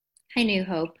Hi, New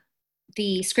Hope.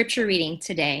 The scripture reading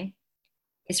today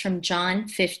is from John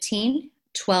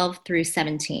 15:12 through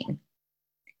 17.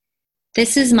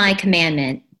 This is my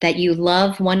commandment, that you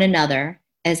love one another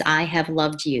as I have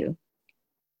loved you.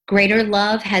 Greater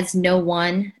love has no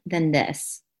one than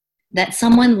this, that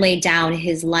someone lay down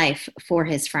his life for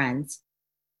his friends.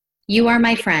 You are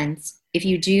my friends if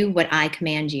you do what I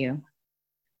command you.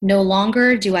 No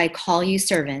longer do I call you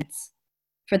servants,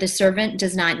 for the servant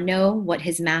does not know what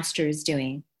his master is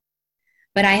doing.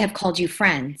 But I have called you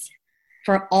friends,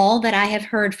 for all that I have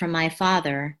heard from my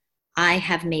Father, I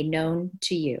have made known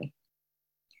to you.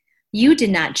 You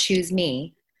did not choose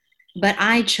me, but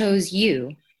I chose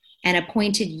you and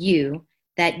appointed you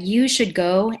that you should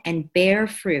go and bear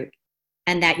fruit,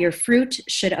 and that your fruit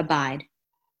should abide,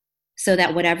 so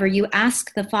that whatever you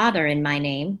ask the Father in my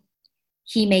name,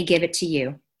 he may give it to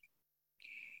you.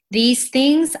 These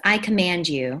things I command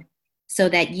you, so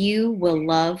that you will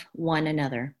love one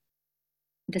another.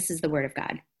 This is the word of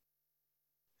God.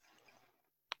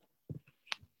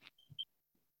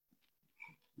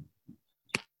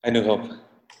 I New Hope.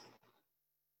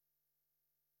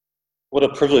 What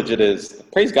a privilege it is.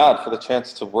 Praise God for the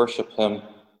chance to worship Him,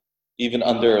 even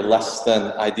under less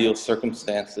than ideal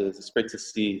circumstances. It's great to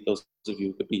see those of you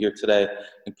who could be here today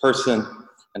in person,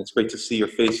 and it's great to see your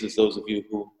faces, those of you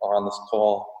who are on this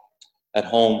call at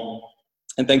home.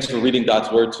 And thanks for reading God's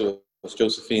Word to us,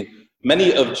 Josephine.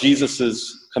 Many of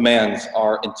Jesus's commands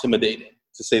are intimidating,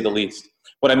 to say the least.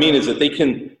 What I mean is that they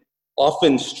can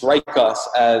often strike us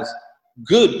as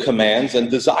good commands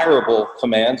and desirable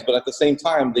commands, but at the same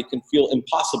time, they can feel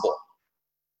impossible,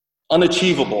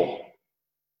 unachievable.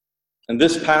 And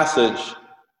this passage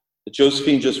that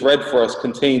Josephine just read for us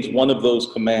contains one of those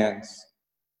commands.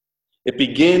 It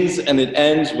begins and it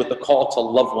ends with a call to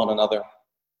love one another,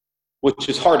 which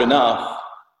is hard enough.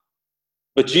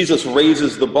 But Jesus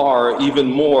raises the bar even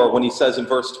more when he says in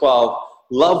verse 12,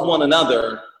 love one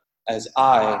another as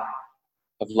I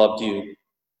have loved you.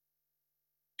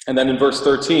 And then in verse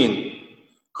 13,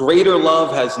 greater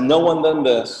love has no one than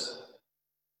this,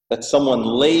 that someone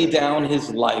lay down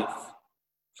his life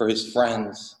for his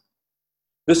friends.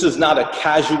 This is not a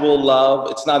casual love.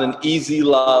 It's not an easy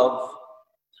love.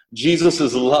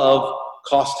 Jesus' love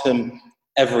cost him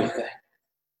everything.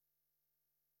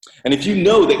 And if you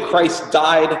know that Christ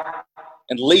died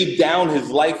and laid down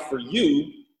his life for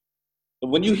you,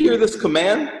 then when you hear this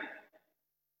command,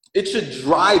 it should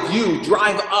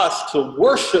drive us to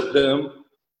worship him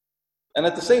and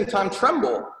at the same time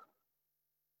tremble.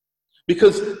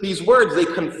 Because these words, they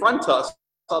confront us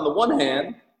on the one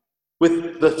hand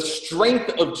with the strength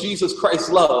of Jesus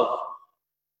Christ's love,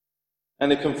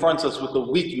 and it confronts us with the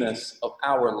weakness of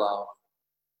our love.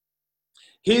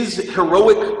 His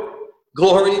heroic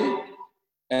glory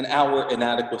and our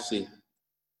inadequacy.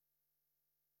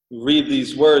 We read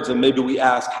these words and maybe we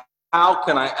ask, how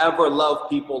can I ever love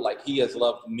people like he has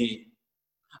loved me?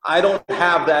 I don't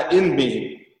have that in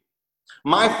me.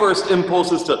 My first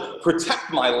impulse is to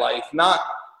protect my life, not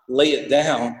lay it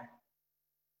down.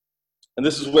 And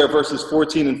this is where verses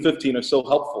 14 and 15 are so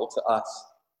helpful to us.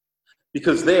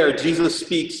 Because there, Jesus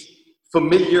speaks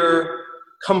familiar,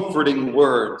 comforting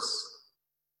words.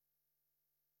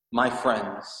 My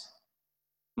friends.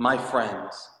 My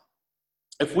friends.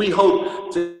 If we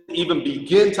hope to even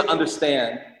begin to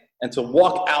understand and to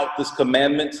walk out this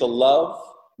commandment to love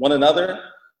one another,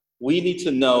 we need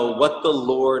to know what the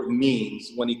Lord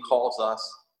means when he calls us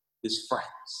his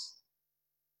friends.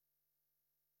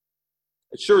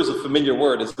 It sure is a familiar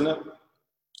word, isn't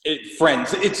it?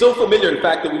 Friends. It's so familiar, in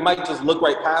fact, that we might just look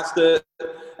right past it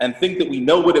and think that we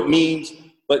know what it means,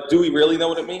 but do we really know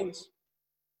what it means?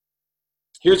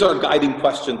 Here's our guiding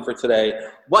question for today.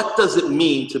 What does it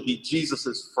mean to be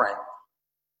Jesus' friend?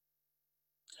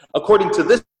 According to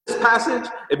this passage,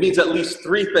 it means at least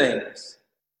three things.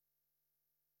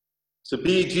 To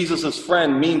be Jesus'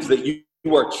 friend means that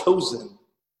you are chosen.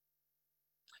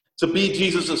 To be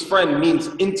Jesus' friend means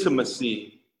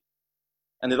intimacy,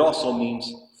 and it also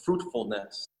means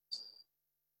fruitfulness.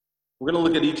 We're going to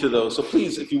look at each of those. So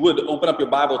please, if you would, open up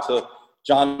your Bible to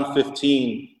John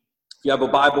 15. If you have a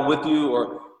Bible with you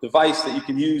or device that you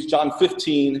can use, John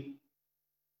 15,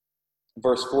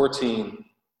 verse 14.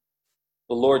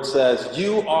 The Lord says,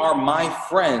 you are my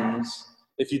friends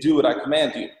if you do what I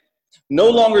command you. No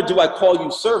longer do I call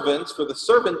you servants, for the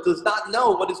servant does not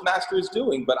know what his master is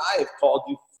doing, but I have called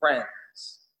you friends.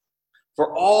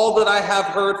 For all that I have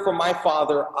heard from my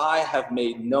Father, I have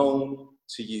made known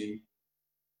to you.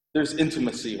 There's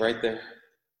intimacy right there.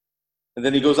 And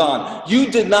then he goes on,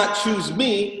 you did not choose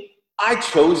me, I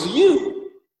chose you.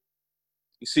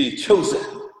 You see, chosen.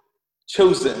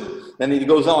 Then he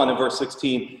goes on in verse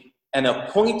 16, and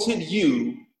appointed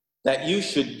you that you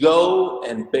should go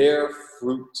and bear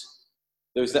fruit.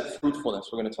 There's that fruitfulness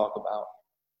we're going to talk about.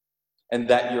 And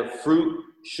that your fruit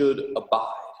should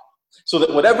abide. So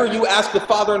that whatever you ask the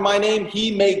Father in my name,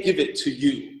 he may give it to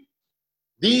you.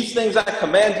 These things I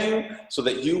command you so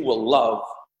that you will love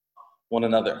one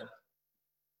another.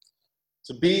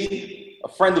 To be a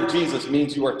friend of Jesus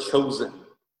means you are chosen.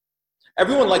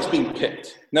 Everyone likes being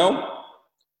picked, no?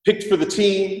 Picked for the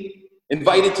team,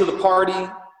 invited to the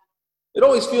party. It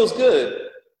always feels good.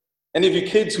 Any of you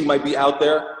kids who might be out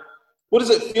there, what does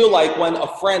it feel like when a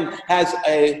friend has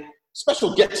a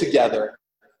special get-together,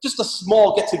 just a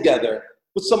small get-together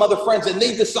with some other friends, and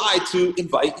they decide to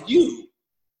invite you?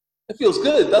 It feels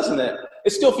good, doesn't it?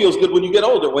 It still feels good when you get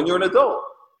older, when you're an adult.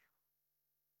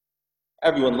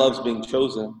 Everyone loves being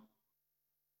chosen.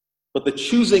 But the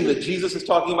choosing that Jesus is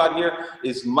talking about here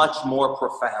is much more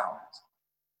profound.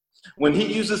 When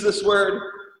he uses this word,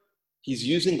 he's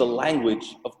using the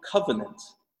language of covenant.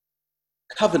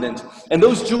 Covenant. And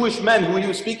those Jewish men who he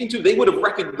was speaking to, they would have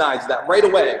recognized that right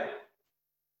away.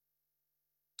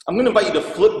 I'm going to invite you to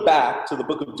flip back to the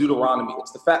book of Deuteronomy.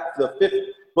 It's the fifth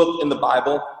book in the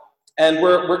Bible. And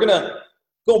we're going to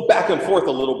go back and forth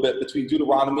a little bit between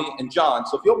Deuteronomy and John.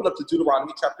 So if you open up to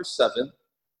Deuteronomy chapter 7,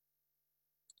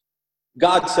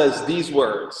 God says these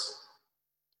words,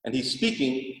 and he's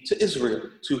speaking to Israel,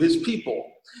 to his people.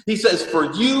 He says,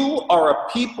 "For you are a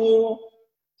people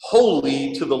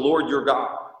holy to the Lord your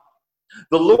God.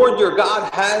 The Lord your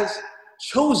God has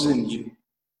chosen you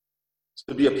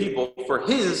to be a people for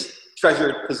his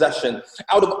treasured possession.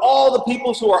 Out of all the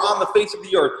peoples who are on the face of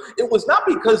the earth, it was not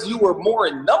because you were more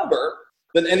in number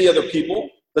than any other people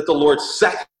that the Lord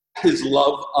set his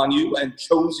love on you and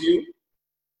chose you.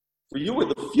 For you were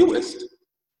the fewest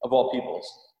of all peoples.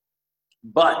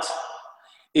 But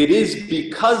it is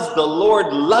because the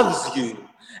Lord loves you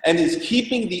and is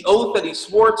keeping the oath that he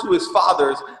swore to his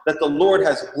fathers that the Lord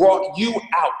has brought you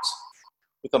out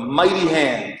with a mighty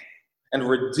hand and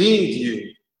redeemed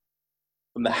you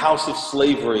from the house of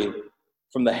slavery,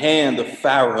 from the hand of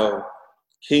Pharaoh,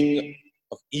 king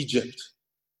of Egypt."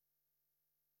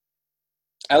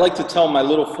 I like to tell my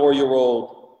little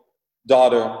 4-year-old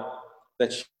daughter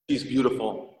that she's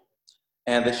beautiful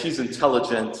and that she's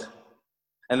intelligent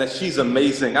and that she's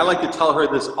amazing. I like to tell her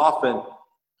this often,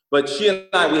 but she and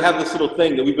I, we have this little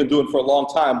thing that we've been doing for a long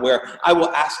time where I will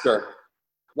ask her,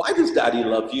 "Why does Daddy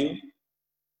love you?"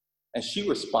 And she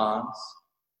responds,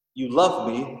 "You love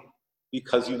me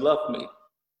because you love me.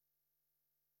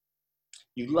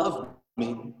 You love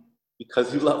me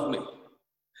because you love me."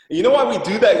 And you know why we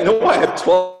do that? You know why I've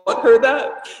taught her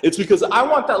that? It's because I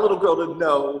want that little girl to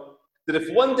know that if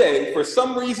one day, for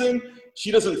some reason,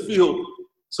 she doesn't feel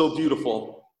so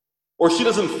beautiful, or she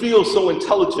doesn't feel so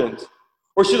intelligent,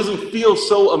 or she doesn't feel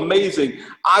so amazing,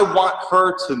 I want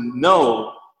her to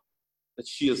know that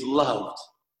she is loved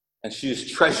and she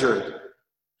is treasured,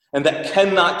 and that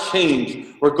cannot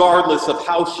change regardless of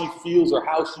how she feels or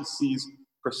how she sees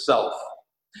herself.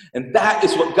 And that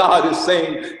is what God is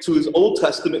saying to his Old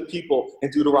Testament people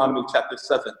in Deuteronomy chapter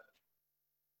 7.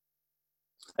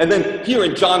 And then here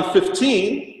in John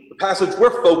 15, the passage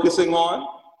we're focusing on,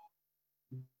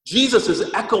 Jesus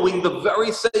is echoing the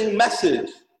very same message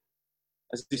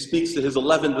as he speaks to his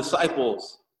 11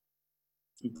 disciples.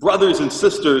 Brothers and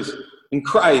sisters in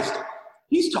Christ,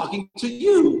 he's talking to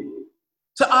you,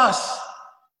 to us.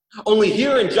 Only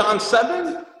here in John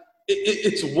 7,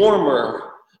 it's warmer.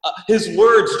 His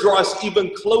words draw us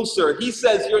even closer. He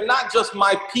says, "You're not just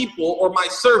my people or my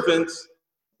servants,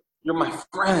 you're my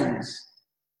friends."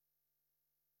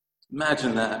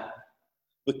 Imagine that.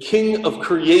 The King of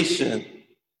creation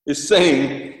is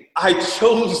saying, "I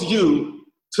chose you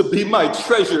to be my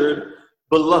treasured,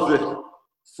 beloved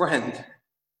friend."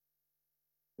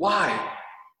 Why?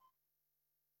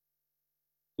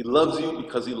 He loves you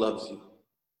because he loves you.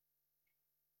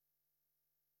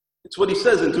 It's what he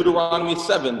says in Deuteronomy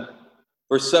 7,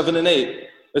 verse 7 and 8.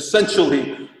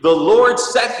 Essentially, the Lord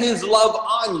set his love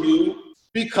on you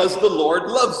because the Lord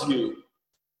loves you.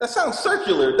 That sounds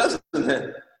circular, doesn't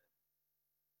it?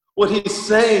 What he's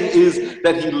saying is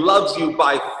that he loves you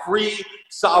by free,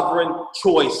 sovereign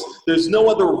choice. There's no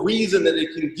other reason that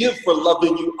it can give for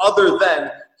loving you other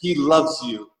than he loves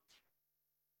you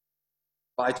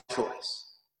by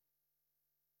choice.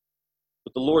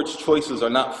 But the Lord's choices are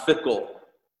not fickle.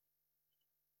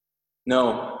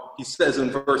 No, he says in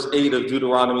verse 8 of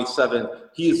Deuteronomy 7,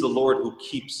 he is the Lord who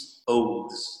keeps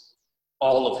oaths,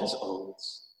 all of his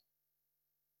oaths.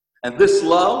 And this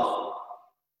love,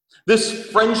 this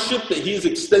friendship that he has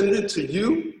extended to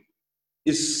you,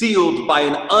 is sealed by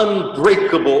an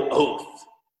unbreakable oath.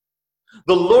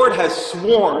 The Lord has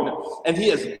sworn, and he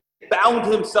has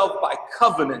bound himself by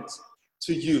covenant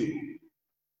to you,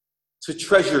 to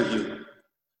treasure you,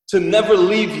 to never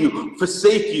leave you,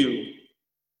 forsake you.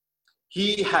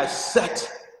 He has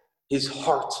set his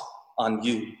heart on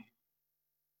you.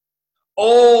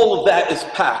 All of that is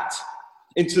packed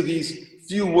into these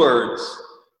few words,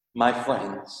 my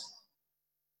friends,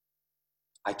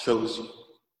 I chose you.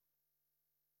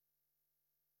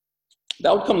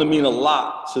 That would come to mean a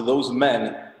lot to those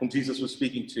men whom Jesus was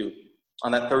speaking to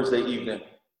on that Thursday evening,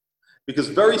 because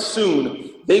very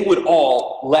soon they would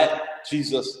all let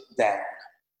Jesus down.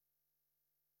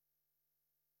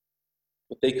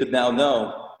 But they could now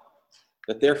know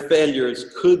that their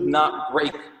failures could not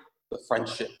break the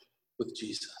friendship with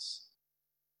Jesus,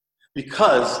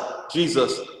 because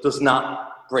Jesus does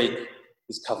not break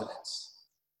his covenants.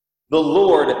 The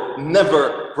Lord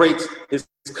never breaks his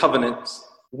covenants.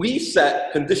 We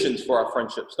set conditions for our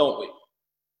friendships, don't we?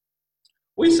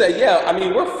 We say, yeah, I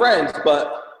mean, we're friends,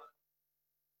 but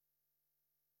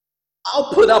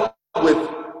I'll put up with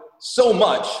so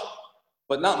much,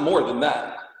 but not more than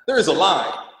that. There is a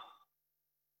line.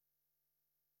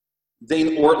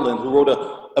 Dane Ortland, who wrote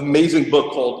an amazing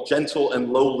book called Gentle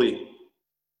and Lowly,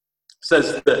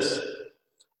 says this: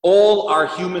 all our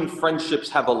human friendships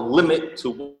have a limit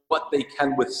to what they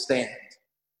can withstand.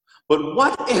 But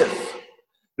what if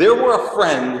there were a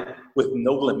friend with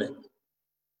no limit,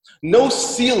 no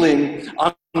ceiling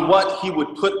on what he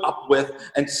would put up with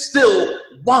and still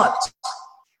want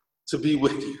to be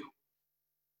with you?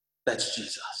 That's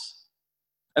Jesus.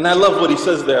 And I love what he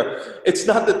says there. It's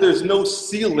not that there's no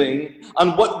ceiling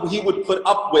on what he would put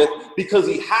up with because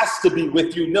he has to be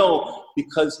with you. No,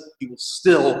 because he will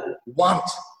still want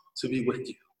to be with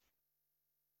you.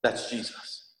 That's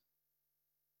Jesus.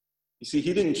 You see,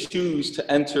 he didn't choose to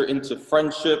enter into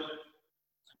friendship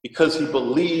because he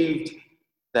believed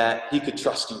that he could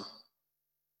trust you,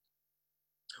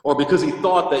 or because he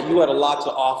thought that you had a lot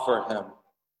to offer him.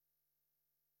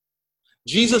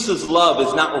 Jesus' love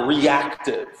is not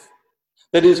reactive.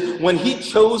 That is, when he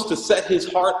chose to set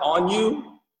his heart on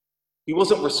you, he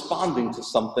wasn't responding to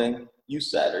something you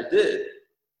said or did.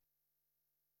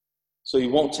 So he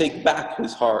won't take back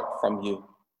his heart from you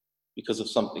because of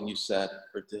something you said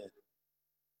or did.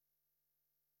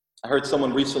 I heard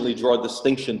someone recently draw a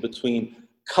distinction between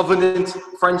covenant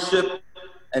friendship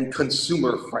and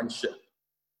consumer friendship.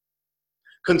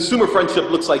 Consumer friendship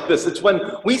looks like this. It's when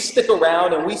we stick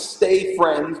around and we stay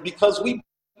friends because we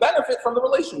benefit from the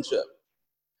relationship.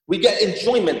 We get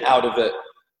enjoyment out of it.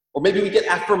 Or maybe we get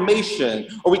affirmation,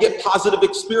 or we get positive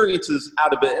experiences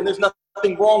out of it. And there's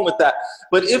nothing wrong with that.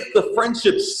 But if the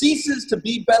friendship ceases to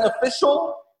be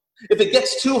beneficial, if it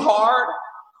gets too hard,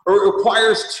 or it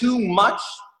requires too much,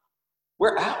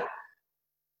 we're out.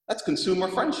 That's consumer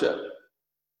friendship.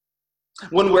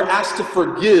 When we're asked to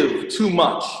forgive too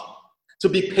much, to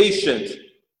be patient,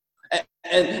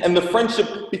 and the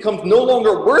friendship becomes no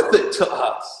longer worth it to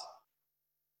us.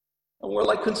 And we're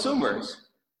like consumers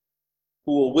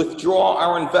who will withdraw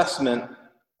our investment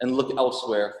and look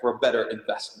elsewhere for a better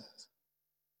investment.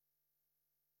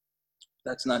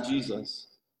 That's not Jesus.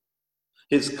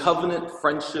 His covenant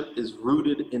friendship is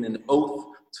rooted in an oath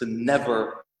to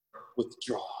never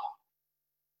withdraw.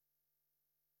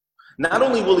 Not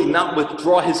only will he not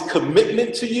withdraw his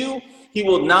commitment to you, he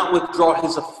will not withdraw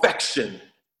his affection,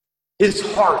 his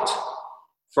heart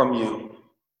from you.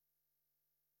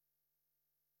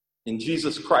 In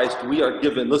Jesus Christ, we are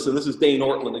given, listen, this is Dane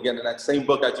Ortland again, in that same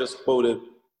book I just quoted,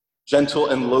 Gentle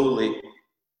and Lowly.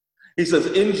 He says,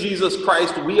 in Jesus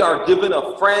Christ, we are given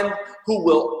a friend who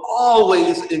will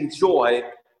always enjoy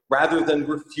rather than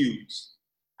refuse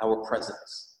our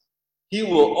presence. He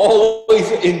will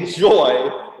always enjoy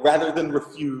rather than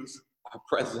refuse our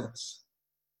presence.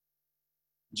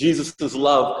 Jesus'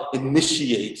 love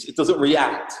initiates, it doesn't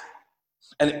react,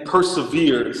 and it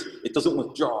perseveres, it doesn't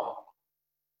withdraw.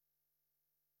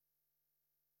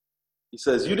 He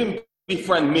says, you didn't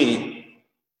befriend me,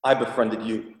 I befriended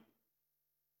you.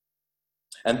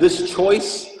 And this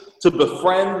choice to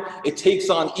befriend, it takes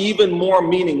on even more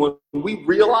meaning when we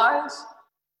realize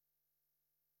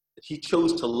that he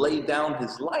chose to lay down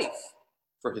his life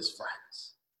for his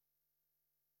friends.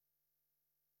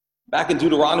 Back in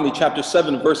Deuteronomy chapter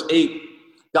 7, verse 8,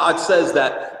 God says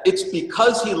that it's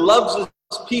because he loves his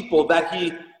people that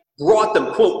he brought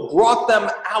them, quote, brought them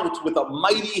out with a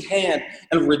mighty hand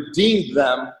and redeemed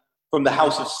them from the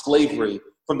house of slavery,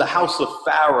 from the house of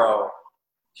Pharaoh,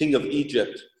 king of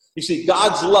Egypt. You see,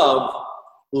 God's love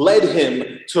led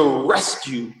him to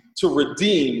rescue, to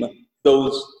redeem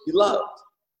those he loved.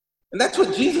 And that's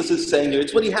what Jesus is saying here.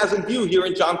 It's what he has in view here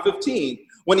in John 15,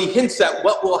 when he hints at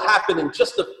what will happen in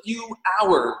just a few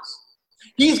hours.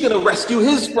 He's going to rescue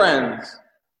his friends,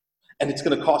 and it's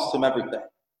going to cost him everything.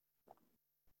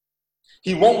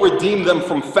 He won't redeem them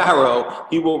from Pharaoh.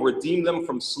 He will redeem them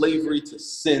from slavery to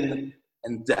sin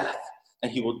and death.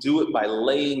 And he will do it by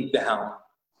laying down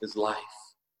his life.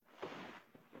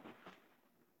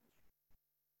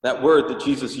 That word that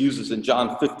Jesus uses in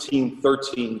John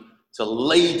 15:13, to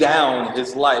lay down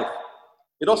his life,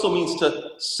 it also means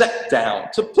to set down,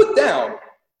 to put down.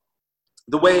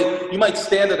 The way you might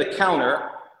stand at a counter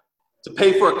to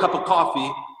pay for a cup of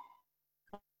coffee.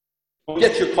 When you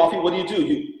get your coffee, what do?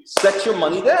 You set your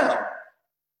money down.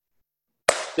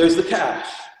 There's the cash.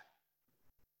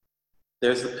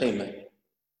 There's the payment.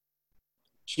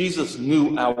 Jesus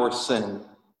knew our sin.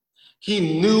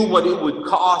 He knew what it would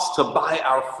cost to buy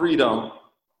our freedom,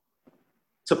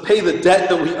 to pay the debt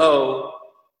that we owe.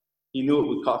 He knew it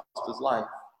would cost his life.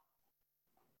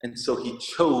 And so he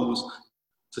chose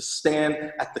to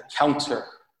stand at the counter,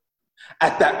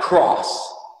 at that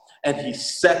cross, and he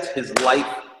set his life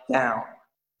down.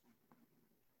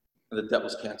 And the debt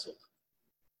was canceled.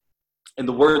 In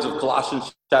the words of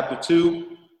Colossians chapter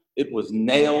 2, it was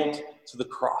nailed to the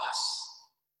cross.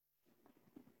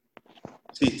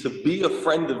 See, to be a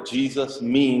friend of Jesus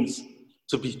means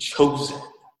to be chosen.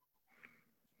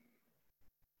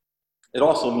 It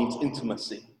also means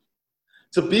intimacy.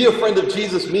 To be a friend of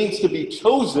Jesus means to be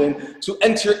chosen to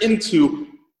enter into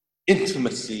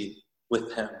intimacy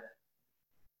with him.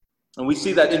 And we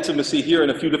see that intimacy here in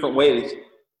a few different ways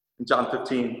in John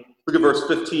 15. Look at verse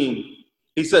 15.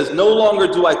 He says, "No longer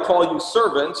do I call you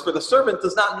servants, for the servant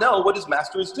does not know what his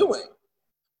master is doing.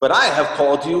 But I have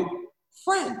called you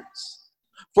friends.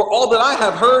 For all that I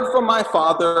have heard from my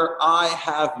Father, I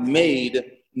have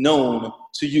made known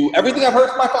to you." Everything I've heard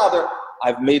from my Father,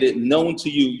 I've made it known to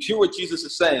you. Hear what Jesus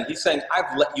is saying. He's saying,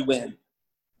 I've let you in.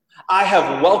 I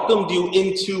have welcomed you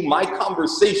into my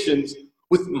conversations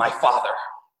with my Father.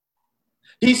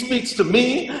 He speaks to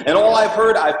me, and all I've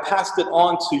heard, I've passed it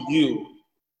on to you.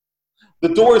 The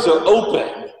doors are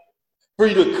open for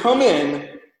you to come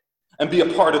in and be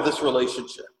a part of this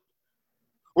relationship.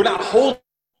 We're not holding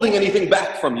anything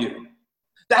back from you.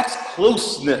 That's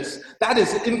closeness. That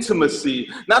is intimacy,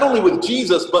 not only with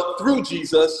Jesus, but through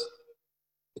Jesus.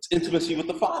 It's intimacy with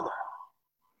the Father.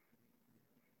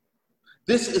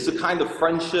 This is a kind of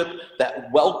friendship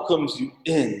that welcomes you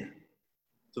in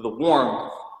to the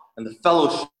warmth and the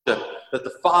fellowship that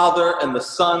the Father and the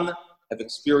Son have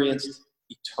experienced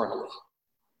eternally,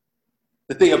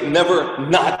 that they have never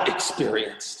not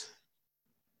experienced.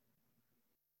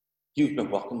 You've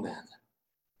been welcomed in.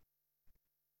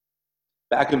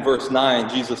 Back in verse 9,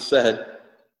 Jesus said,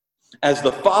 "As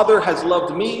the Father has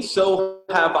loved me, so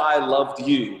have I loved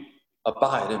you.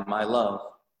 Abide in my love."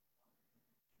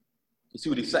 You see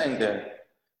what he's saying there?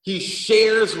 He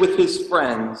shares with his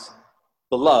friends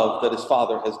the love that his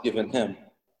Father has given him.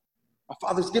 My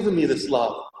Father's given me this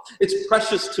love. It's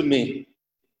precious to me.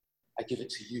 I give it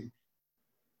to you.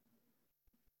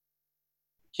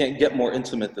 Can't get more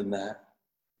intimate than that.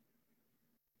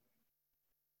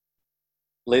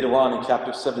 Later on in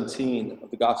chapter 17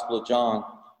 of the Gospel of John,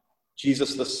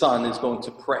 Jesus the Son is going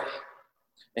to pray.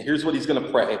 And here's what he's going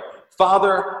to pray.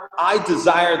 "Father, I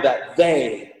desire that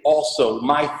they also,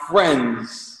 my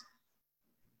friends,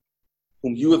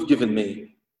 whom you have given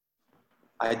me,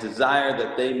 I desire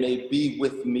that they may be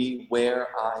with me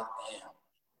where I am,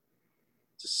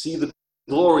 to see the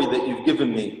glory that you've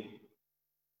given me,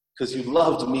 because you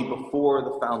loved me before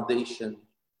the foundation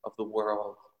of the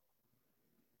world."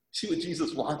 See what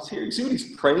Jesus wants here? You see what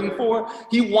he's praying for?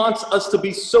 He wants us to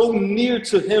be so near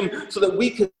to him so that we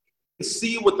can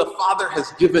see what the Father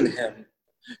has given him,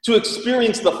 to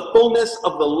experience the fullness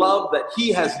of the love that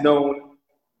he has known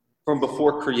from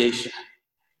before creation.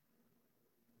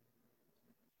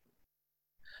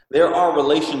 There are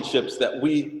relationships that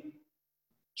we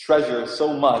treasure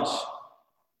so much,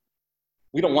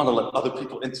 we don't want to let other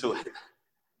people into it.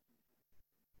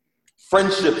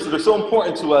 Friendships that are so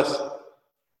important to us,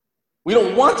 we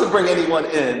don't want to bring anyone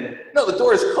in. No, the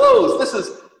door is closed.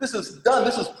 This is done.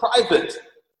 This is private.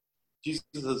 Jesus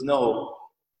says, no,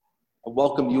 I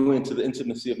welcome you into the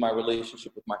intimacy of my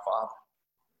relationship with my Father.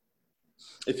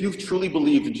 If you've truly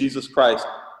believed in Jesus Christ,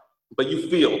 but you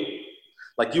feel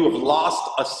like you have lost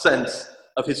a sense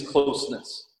of his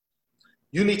closeness,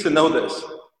 you need to know this.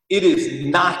 It is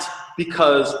not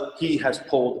because he has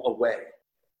pulled away.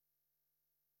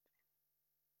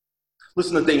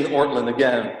 Listen to Dane Ortland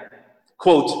again.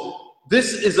 Quote,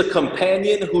 "This is a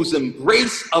companion whose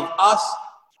embrace of us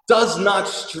does not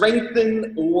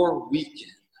strengthen or weaken.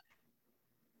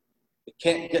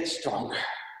 can't get stronger,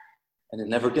 and it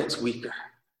never gets weaker.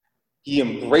 He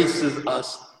embraces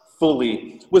us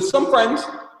fully. With some friends,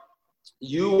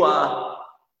 you're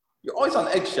always on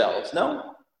eggshells,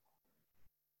 no?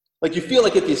 Like you feel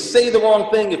like if you say the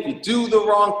wrong thing, if you do the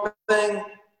wrong thing,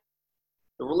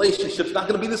 the relationship's not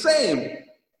going to be the same.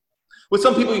 With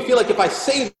some people, you feel like if I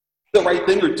say the right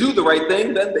thing or do the right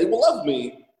thing, then they will love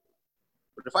me.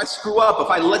 But if I screw up, if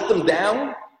I let them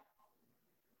down,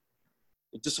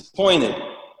 they're disappointed and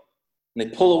they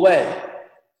pull away.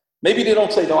 Maybe they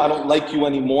don't say, no, I don't like you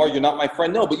anymore, you're not my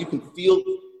friend. No, but you can feel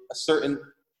a certain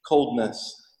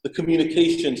coldness. The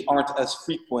communications aren't as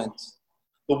frequent.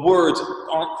 The words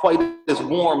aren't quite as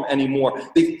warm anymore.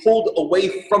 They've pulled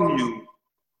away from you.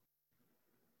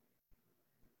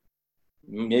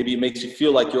 Maybe it makes you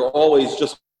feel like you're always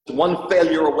just one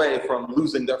failure away from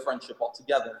losing their friendship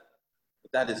altogether.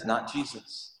 But that is not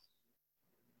Jesus.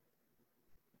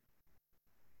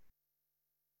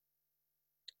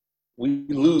 We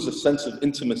lose a sense of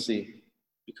intimacy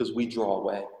because we draw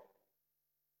away,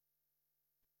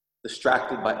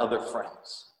 distracted by other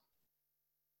friends,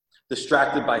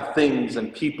 distracted by things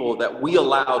and people that we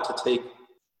allow to take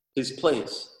his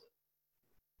place.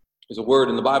 There's a word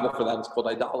in the Bible for that. It's called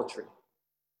idolatry.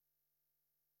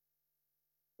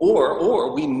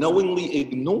 Or we knowingly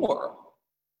ignore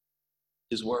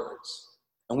his words,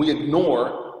 and we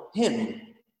ignore him.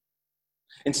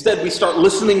 Instead, we start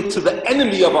listening to the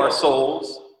enemy of our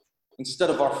souls instead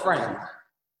of our friend.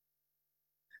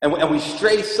 And we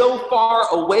stray so far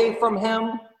away from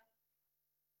him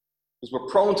because we're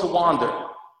prone to wander.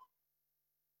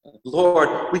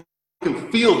 Lord, we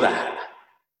can feel that.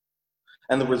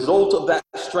 And the result of that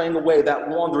straying away, that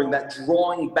wandering, that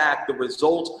drawing back, the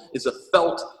result is a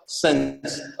felt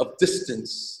sense of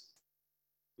distance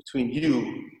between you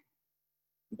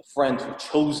and the friend who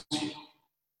chose you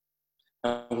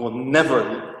and will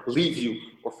never leave you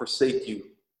or forsake you.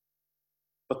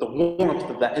 But the warmth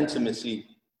of that intimacy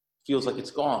feels like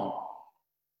it's gone.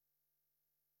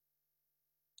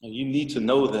 And you need to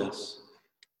know this.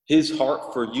 His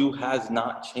heart for you has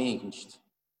not changed.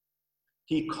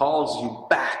 He calls you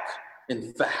back,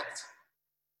 in fact.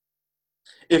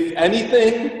 If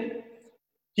anything,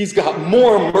 he's got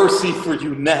more mercy for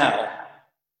you now.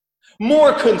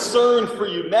 More concern for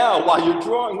you now while you're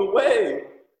drawing away.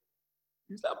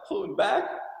 He's not pulling back.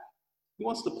 He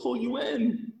wants to pull you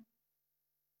in.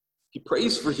 He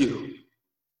prays for you.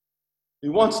 He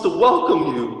wants to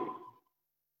welcome you.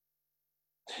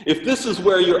 If this is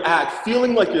where you're at,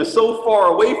 feeling like you're so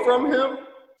far away from him,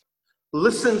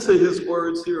 listen to his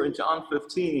words here in John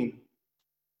 15.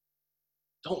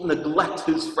 Don't neglect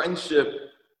his friendship.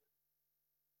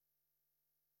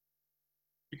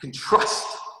 You can trust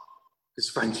his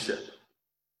friendship.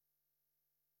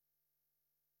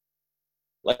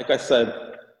 Like I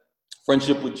said,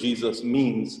 friendship with Jesus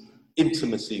means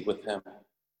intimacy with him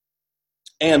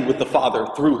and with the Father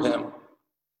through him.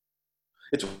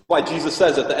 It's why Jesus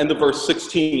says at the end of verse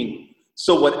 16,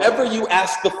 so whatever you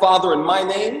ask the Father in my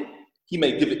name, he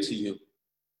may give it to you.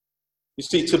 You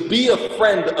see, to be a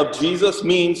friend of Jesus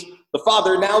means the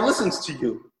Father now listens to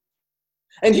you.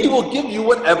 And he will give you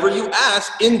whatever you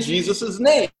ask in Jesus'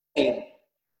 name.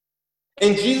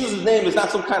 And Jesus' name is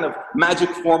not some kind of magic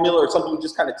formula or something we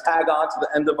just kind of tag on to the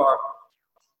end of our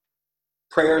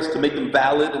prayers to make them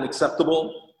valid and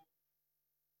acceptable.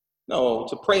 No,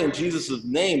 to pray in Jesus'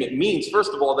 name, it means,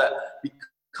 first of all, that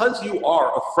because you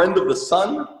are a friend of the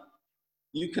Son,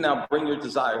 you can now bring your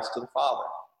desires to the Father.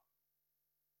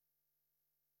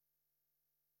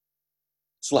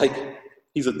 It's like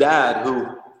he's a dad who,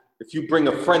 if you bring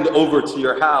a friend over to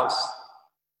your house,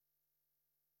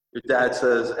 your dad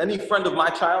says, any friend of my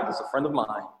child is a friend of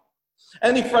mine.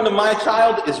 Any friend of my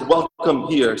child is welcome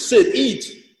here. Sit,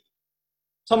 eat.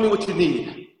 Tell me what you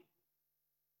need.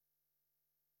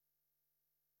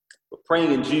 But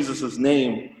praying in Jesus'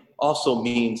 name also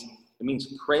means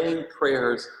praying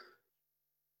prayers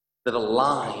that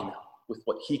align with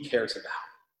what he cares about,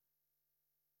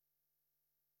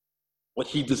 what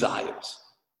he desires.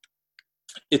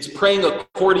 It's praying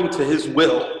according to his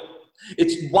will.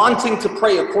 It's wanting to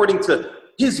pray according to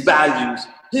his values,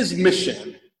 his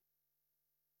mission.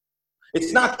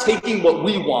 It's not taking what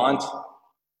we want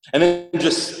and then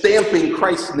just stamping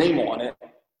Christ's name on it.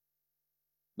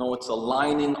 No, it's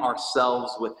aligning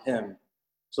ourselves with him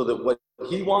so that what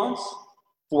he wants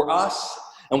for us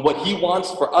and what he wants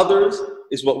for others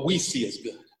is what we see as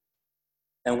good.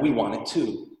 And we want it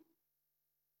too.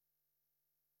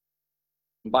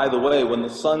 And by the way, when the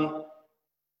Son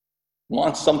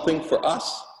wants something for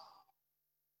us,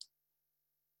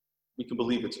 we can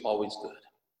believe it's always good.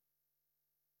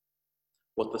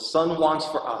 What the Son wants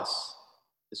for us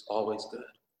is always good.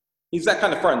 He's that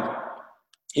kind of friend.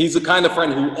 He's the kind of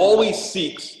friend who always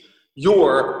seeks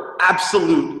your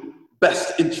absolute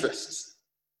best interests,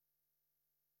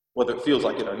 whether it feels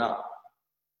like it or not.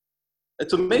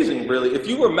 It's amazing, really. If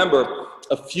you remember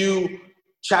a few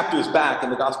chapters back in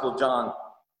the Gospel of John,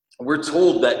 we're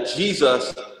told that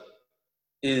Jesus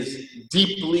is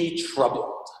deeply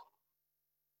troubled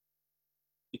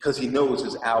because he knows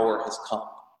his hour has come.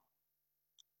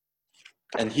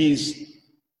 And he's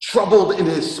troubled in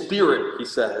his spirit, he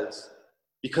says,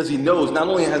 because he knows not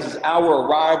only has his hour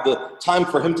arrived, the time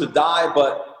for him to die,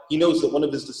 but he knows that one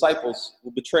of his disciples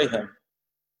will betray him.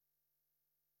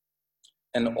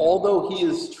 And although he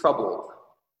is troubled,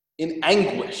 in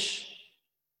anguish,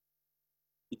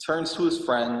 he turns to his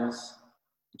friends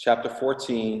in chapter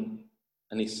 14,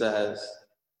 and he says,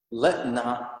 "Let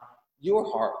not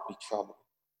your heart be troubled."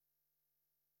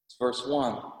 It's verse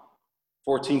 1.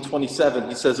 14:27,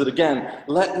 he says it again.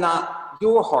 "Let not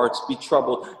your hearts be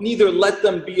troubled, neither let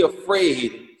them be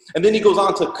afraid." And then he goes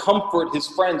on to comfort his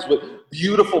friends with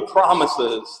beautiful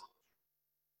promises.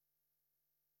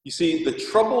 You see, the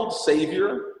troubled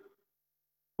Savior,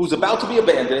 who's about to be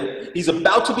abandoned, he's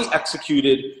about to be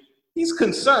executed, he's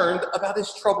concerned about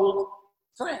his troubled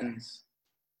friends.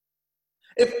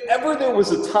 If ever there was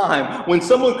a time when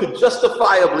someone could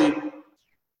justifiably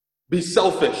be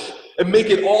selfish and make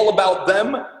it all about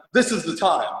them, this is the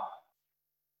time.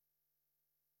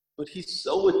 But he's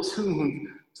so attuned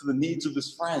to the needs of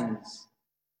his friends.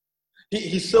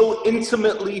 He's so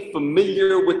intimately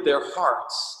familiar with their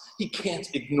hearts, he can't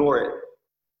ignore it.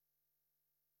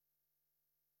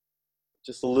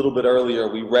 Just a little bit earlier,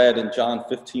 we read in John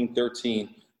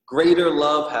 15:13, "Greater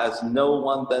love has no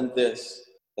one than this,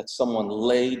 that someone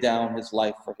lay down his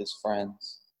life for his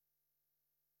friends."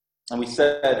 And we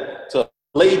said to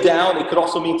lay down, it could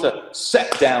also mean to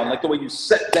set down, like the way you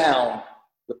set down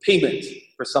the payment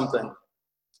for something.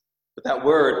 But that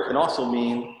word can also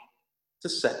mean to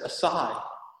set aside.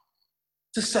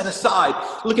 To set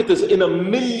aside. Look at this. In a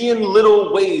million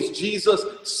little ways, Jesus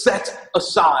set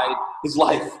aside his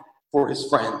life for his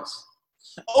friends.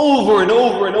 Over and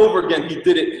over and over again, he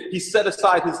did it. He set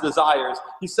aside his desires.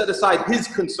 He set aside his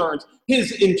concerns,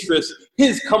 his interests,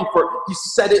 his comfort. He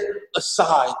set it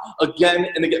aside again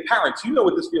and again. Parents, you know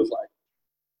what this feels like.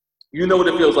 You know what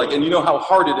it feels like, and you know how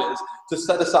hard it is to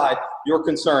set aside your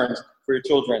concerns for your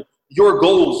children, your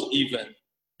goals even,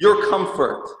 your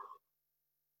comfort.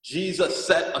 Jesus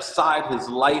set aside his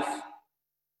life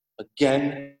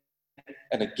again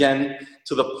and again,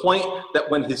 to the point that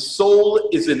when his soul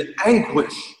is in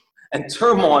anguish and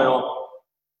turmoil,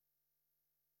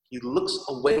 he looks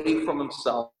away from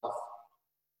himself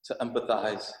to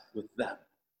empathize with them.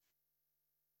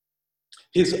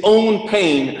 His own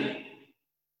pain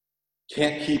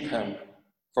can't keep him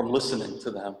from listening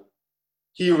to them,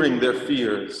 hearing their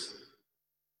fears.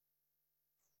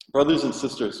 Brothers and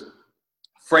sisters,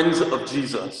 friends of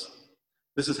Jesus,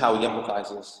 this is how he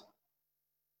empathizes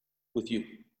with you.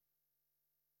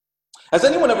 Has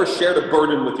anyone ever shared a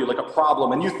burden with you, like a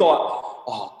problem, and you thought,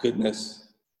 "Oh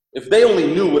goodness, if they only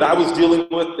knew what I was dealing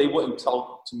with, they wouldn't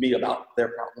tell to me about their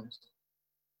problems"?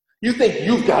 You think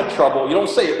you've got trouble. You don't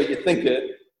say it, but you think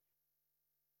it.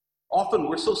 Often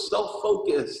we're so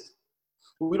self-focused,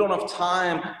 we don't have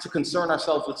time to concern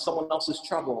ourselves with someone else's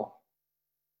trouble.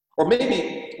 Or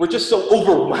maybe we're just so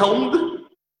overwhelmed,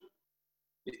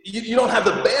 you don't have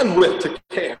the bandwidth to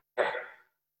care.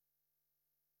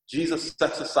 Jesus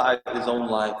sets aside his own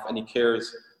life and he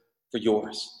cares for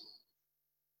yours.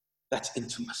 That's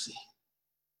intimacy.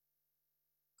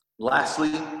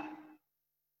 Lastly,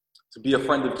 to be a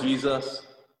friend of Jesus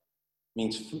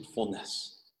means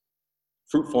fruitfulness.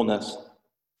 Fruitfulness.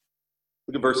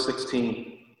 Look at verse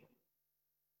 16.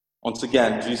 Once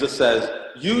again, Jesus says,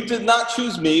 "You did not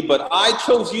choose me, but I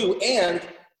chose you and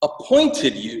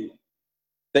appointed you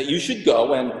that you should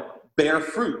go and bear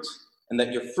fruit, and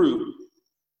that your fruit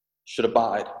should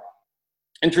abide."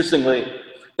 Interestingly,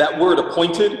 that word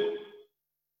appointed,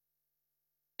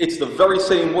 it's the very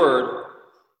same word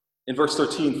in verse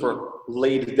 13 for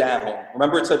laid down.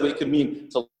 Remember, it said it could mean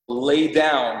to lay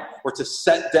down or to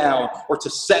set down or to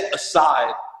set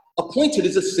aside. Appointed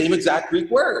is the same exact Greek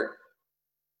word.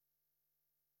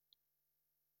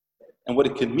 And what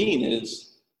it can mean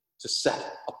is to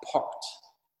set apart.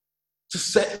 To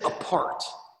set apart.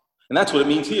 And that's what it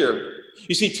means here.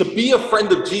 You see, to be a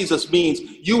friend of Jesus means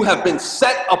you have been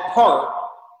set apart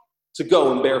to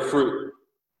go and bear fruit.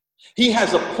 He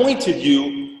has appointed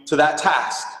you to that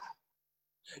task.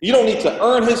 You don't need to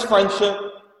earn his friendship.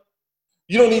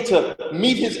 You don't need to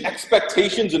meet his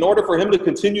expectations in order for him to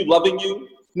continue loving you.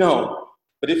 No,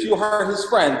 But if you are his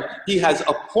friend, he has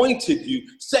appointed you,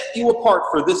 set you apart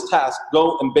for this task.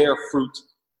 Go and bear fruit.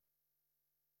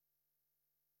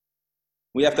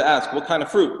 We have to ask, what kind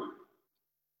of fruit?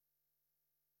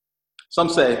 Some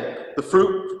say the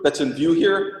fruit that's in view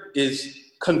here is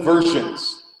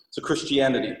conversions to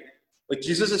Christianity. Like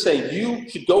Jesus is saying, you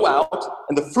should go out,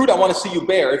 and the fruit I want to see you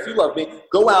bear, if you love me,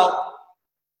 go out,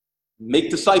 make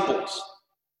disciples.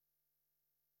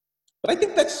 But I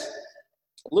think that's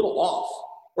a little off.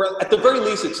 Or at the very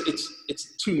least,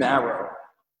 it's too narrow.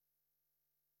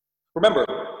 Remember,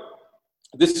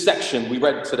 this section we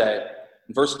read today,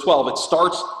 in verse 12, it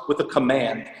starts with a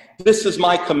command. This is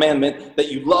my commandment,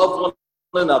 that you love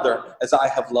one another as I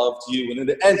have loved you. And then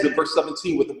it ends in verse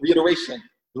 17 with a reiteration,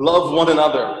 love one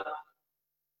another.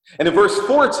 And in verse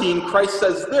 14, Christ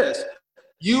says this,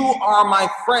 you are my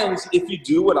friends if you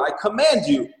do what I command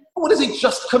you. What has he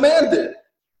just commanded? He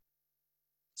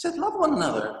said, love one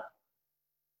another.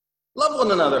 Love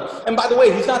one another. And by the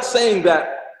way, he's not saying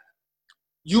that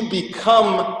you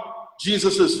become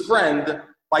Jesus' friend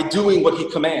by doing what he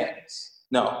commands.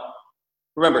 No.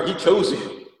 Remember, he chose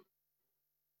you.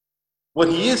 What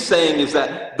he is saying is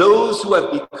that those who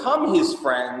have become his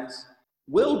friends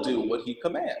will do what he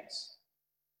commands.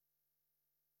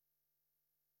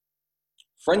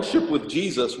 Friendship with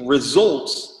Jesus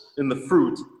results in the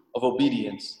fruit of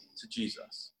obedience to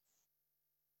Jesus.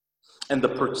 And the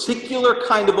particular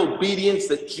kind of obedience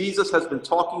that Jesus has been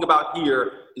talking about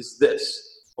here is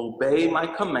this: obey my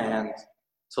command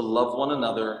to love one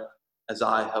another as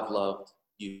I have loved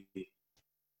you.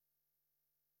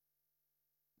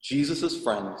 Jesus'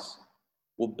 friends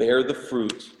will bear the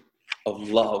fruit of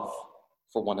love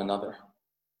for one another.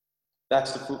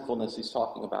 That's the fruitfulness he's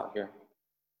talking about here.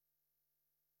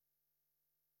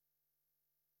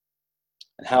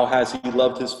 And how has he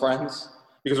loved his friends?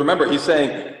 Because remember, he's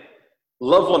saying,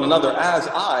 love one another as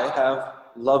I have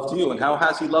loved you. And how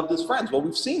has he loved his friends? Well,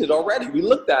 we've seen it already. We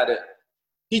looked at it.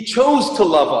 He chose to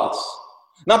love us.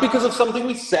 Not because of something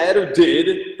we said or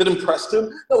did that impressed him.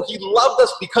 No, he loved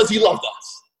us because he loved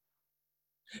us.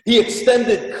 He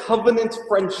extended covenant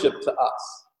friendship to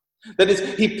us. That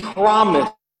is, he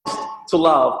promised to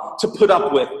love, to put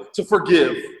up with, to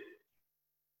forgive.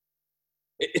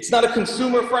 It's not a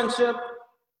consumer friendship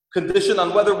conditioned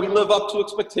on whether we live up to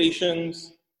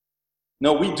expectations.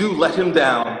 No, we do let him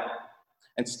down,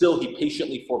 and still he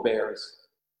patiently forbears,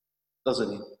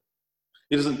 doesn't he?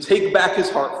 He doesn't take back his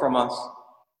heart from us.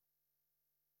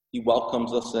 He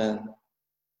welcomes us in.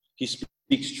 He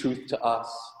speaks truth to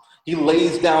us. He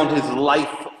lays down his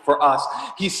life for us.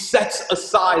 He sets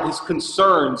aside his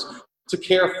concerns to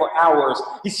care for ours.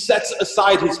 He sets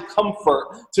aside his comfort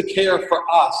to care for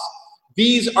us.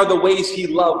 These are the ways he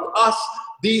loved us.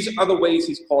 These are the ways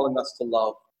he's calling us to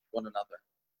love one another,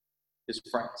 his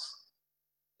friends,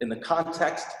 in the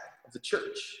context of the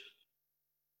church.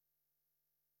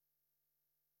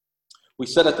 We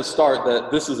said at the start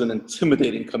that this is an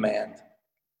intimidating command.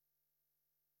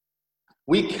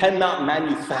 We cannot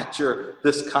manufacture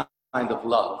this kind of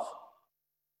love.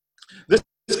 This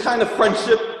kind of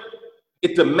friendship,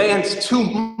 it demands too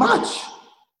much.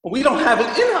 We don't have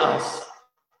it in us.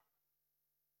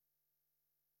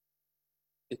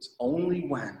 It's only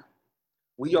when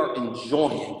we are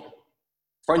enjoying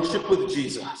friendship with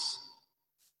Jesus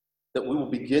that we will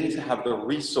begin to have the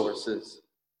resources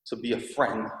to be a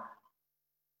friend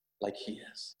like he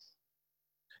is.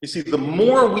 You see, the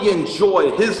more we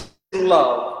enjoy his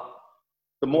love,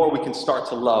 the more we can start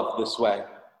to love this way.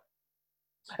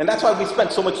 And that's why we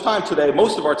spent so much time today,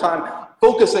 most of our time,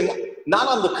 focusing not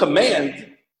on the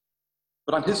command,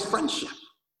 but on his friendship.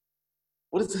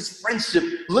 What does this friendship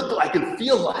look like and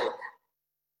feel like?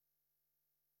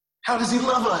 How does he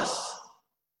love us?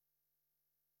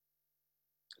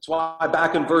 That's why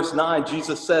back in verse 9,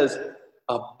 Jesus says,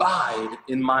 abide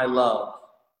in my love.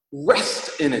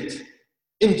 Rest in it.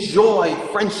 Enjoy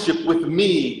friendship with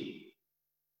me.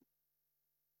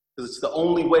 Because it's the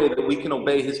only way that we can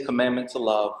obey his commandment to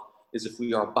love is if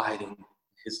we are abiding in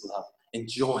his love,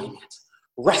 enjoying it,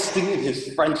 resting in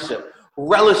his friendship,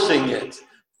 relishing it,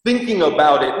 thinking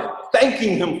about it,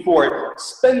 thanking him for it,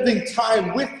 spending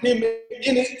time with him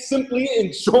in it, simply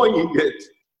enjoying it.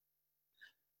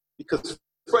 Because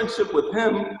friendship with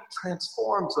him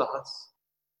transforms us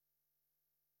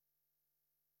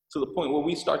to the point where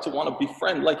we start to want to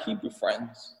befriend like he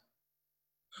befriends.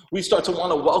 We start to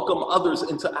want to welcome others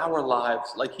into our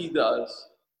lives like he does,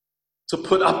 to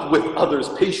put up with others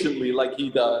patiently like he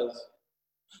does,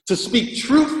 to speak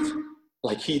truth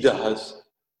like he does,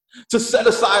 to set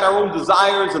aside our own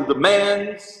desires and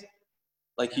demands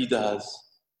like he does,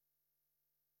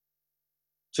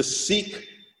 to seek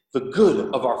the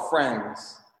good of our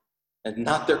friends and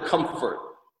not their comfort,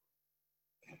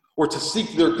 or to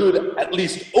seek their good at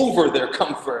least over their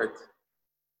comfort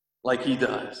like he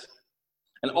does.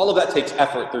 And all of that takes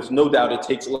effort. There's no doubt it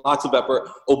takes lots of effort.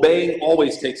 Obeying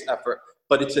always takes effort,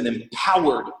 but it's an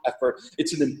empowered effort.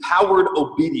 It's an empowered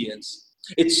obedience.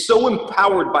 It's so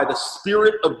empowered by the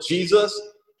Spirit of Jesus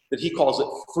that he calls it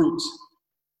fruit.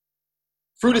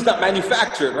 Fruit is not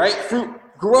manufactured, right? Fruit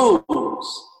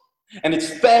grows, and it's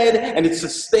fed and it's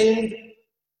sustained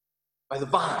by the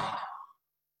vine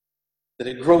that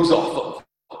it grows off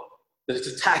of, that it's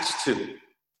attached to.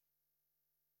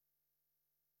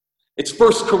 It's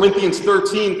 1 Corinthians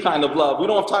 13 kind of love. We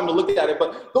don't have time to look at it,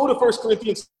 but go to 1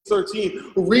 Corinthians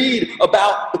 13. Read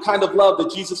about the kind of love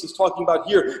that Jesus is talking about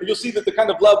here. And you'll see that the kind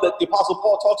of love that the Apostle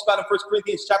Paul talks about in 1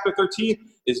 Corinthians chapter 13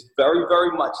 is very,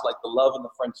 very much like the love and the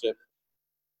friendship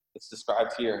that's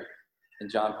described here in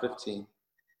John 15.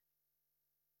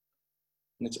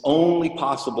 And it's only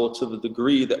possible to the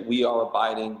degree that we are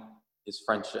abiding his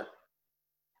friendship.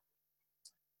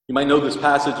 You might know this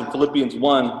passage in Philippians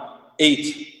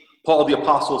 1:8. Paul the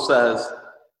Apostle says,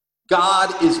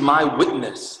 God is my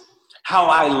witness, how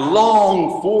I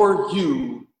long for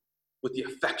you with the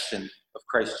affection of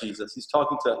Christ Jesus. He's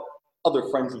talking to other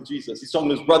friends of Jesus. He's talking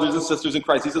to his brothers and sisters in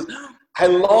Christ. He says, I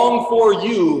long for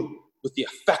you with the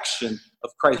affection of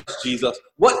Christ Jesus.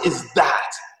 What is that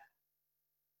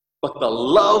but the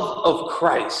love of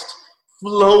Christ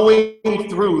flowing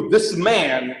through this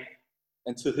man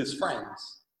and to his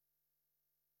friends?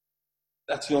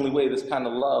 That's the only way this kind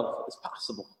of love is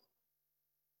possible.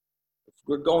 If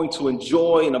we're going to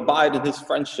enjoy and abide in his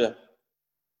friendship,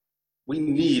 we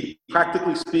need,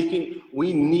 practically speaking,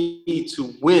 we need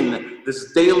to win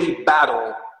this daily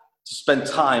battle to spend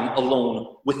time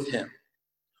alone with him.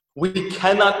 We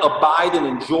cannot abide and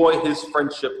enjoy his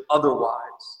friendship otherwise.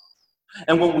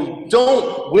 And when we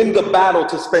don't win the battle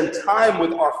to spend time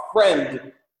with our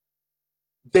friend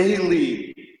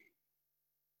daily,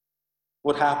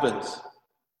 what happens?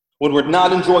 When we're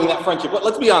not enjoying that friendship,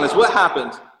 let's be honest, what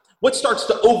happens? What starts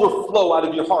to overflow out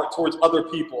of your heart towards other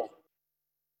people?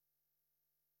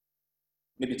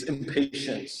 Maybe it's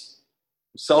impatience,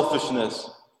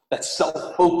 selfishness, that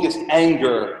self-focused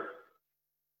anger.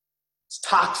 It's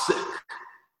toxic.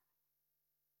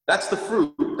 That's the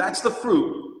fruit. That's the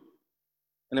fruit.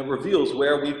 And it reveals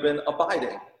where we've been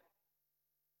abiding.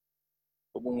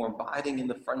 But when we're abiding in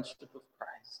the friendship of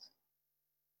Christ,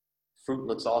 fruit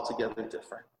looks altogether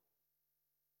different.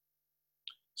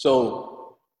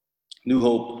 So, New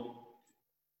Hope,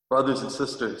 brothers and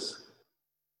sisters,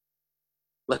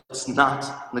 let's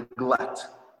not neglect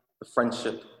the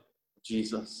friendship of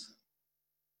Jesus.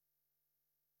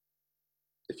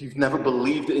 If you've never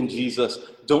believed in Jesus,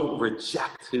 don't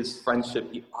reject his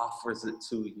friendship. He offers it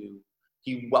to you.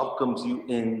 He welcomes you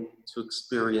in to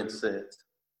experience it.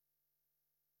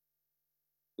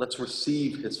 Let's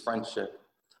receive his friendship.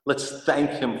 Let's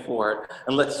thank him for it.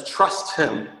 And let's trust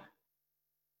him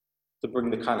to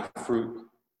bring the kind of fruit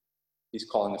he's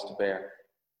calling us to bear.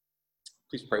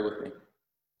 Please pray with me.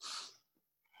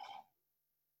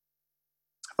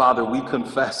 Father, we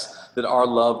confess that our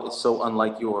love is so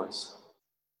unlike yours.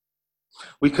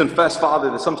 We confess,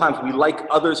 Father, that sometimes we like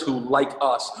others who like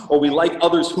us, or we like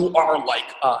others who are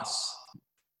like us,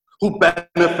 who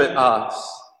benefit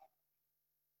us.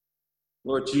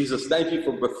 Lord Jesus, thank you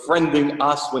for befriending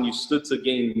us when you stood to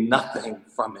gain nothing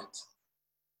from it.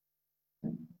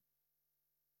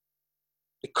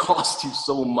 It cost you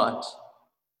so much.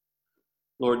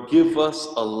 Lord, give us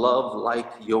a love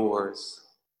like yours.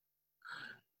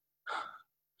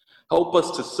 Help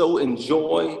us to so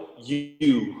enjoy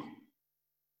you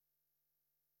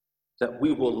that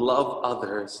we will love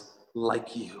others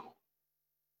like you.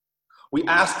 We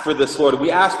ask for this, Lord. We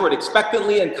ask for it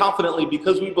expectantly and confidently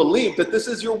because we believe that this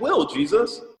is your will,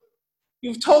 Jesus.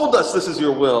 You've told us this is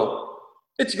your will.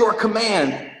 It's your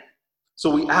command.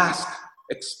 So we ask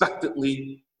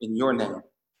expectantly in your name.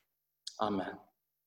 Amen.